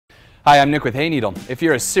Hi, I'm Nick with Hayneedle. If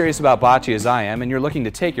you're as serious about bocce as I am and you're looking to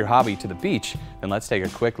take your hobby to the beach, then let's take a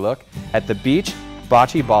quick look at the Beach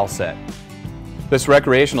Bocce Ball Set. This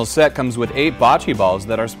recreational set comes with 8 bocce balls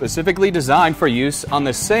that are specifically designed for use on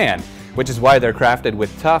the sand, which is why they're crafted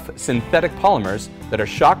with tough synthetic polymers that are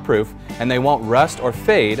shock-proof and they won't rust or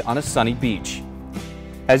fade on a sunny beach.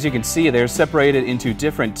 As you can see, they're separated into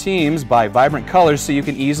different teams by vibrant colors so you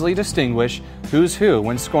can easily distinguish who's who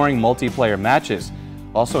when scoring multiplayer matches.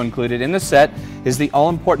 Also included in the set is the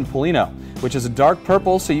all-important Polino, which is a dark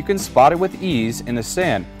purple so you can spot it with ease in the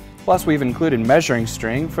sand. Plus, we've included measuring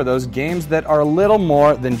string for those games that are a little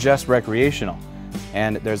more than just recreational.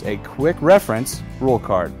 And there's a quick reference rule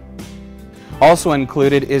card. Also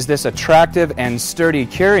included is this attractive and sturdy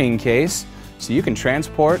carrying case so you can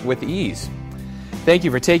transport with ease. Thank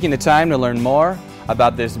you for taking the time to learn more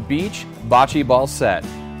about this Beach Bocce Ball Set.